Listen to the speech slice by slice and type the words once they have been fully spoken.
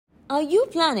Are you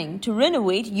planning to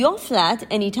renovate your flat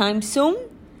anytime soon?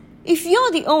 If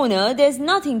you're the owner, there's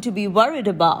nothing to be worried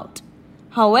about.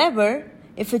 However,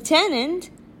 if a tenant,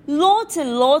 lots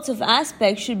and lots of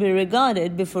aspects should be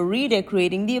regarded before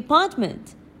redecorating the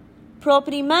apartment.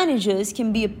 Property managers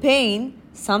can be a pain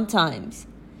sometimes.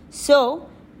 So,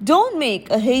 don't make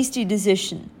a hasty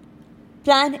decision.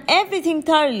 Plan everything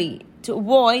thoroughly to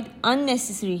avoid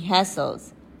unnecessary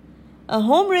hassles. A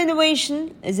home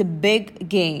renovation is a big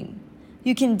game.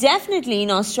 You can definitely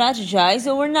not strategize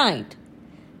overnight.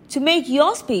 To make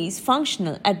your space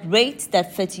functional at rates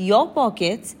that fit your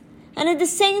pockets and at the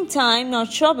same time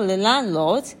not trouble the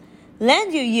landlords,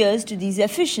 lend your ears to these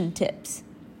efficient tips.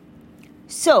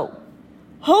 So,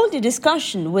 hold a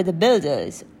discussion with the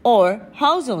builders or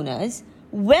house owners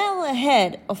well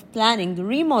ahead of planning the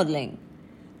remodeling.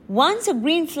 Once a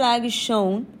green flag is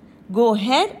shown, go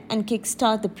ahead and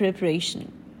kickstart the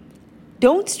preparation.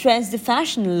 Don't stress the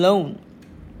fashion alone.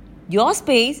 Your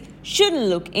space shouldn't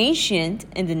look ancient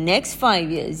in the next 5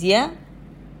 years, yeah?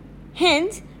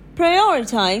 Hence,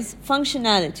 prioritize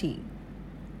functionality.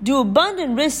 Do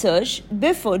abundant research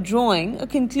before drawing a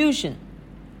conclusion.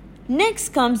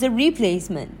 Next comes the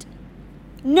replacement.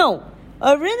 No,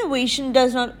 a renovation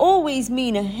does not always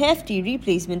mean a hefty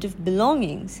replacement of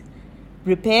belongings.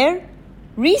 Repair,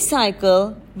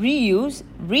 recycle, reuse,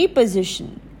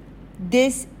 reposition.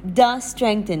 This does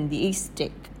strengthen the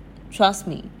aesthetic. Trust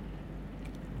me.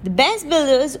 The best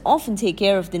builders often take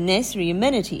care of the necessary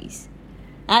amenities.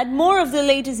 Add more of the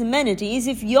latest amenities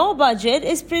if your budget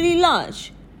is pretty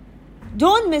large.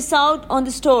 Don't miss out on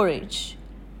the storage.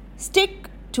 Stick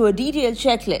to a detailed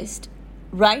checklist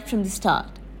right from the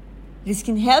start. This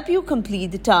can help you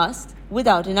complete the task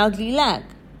without an ugly lag.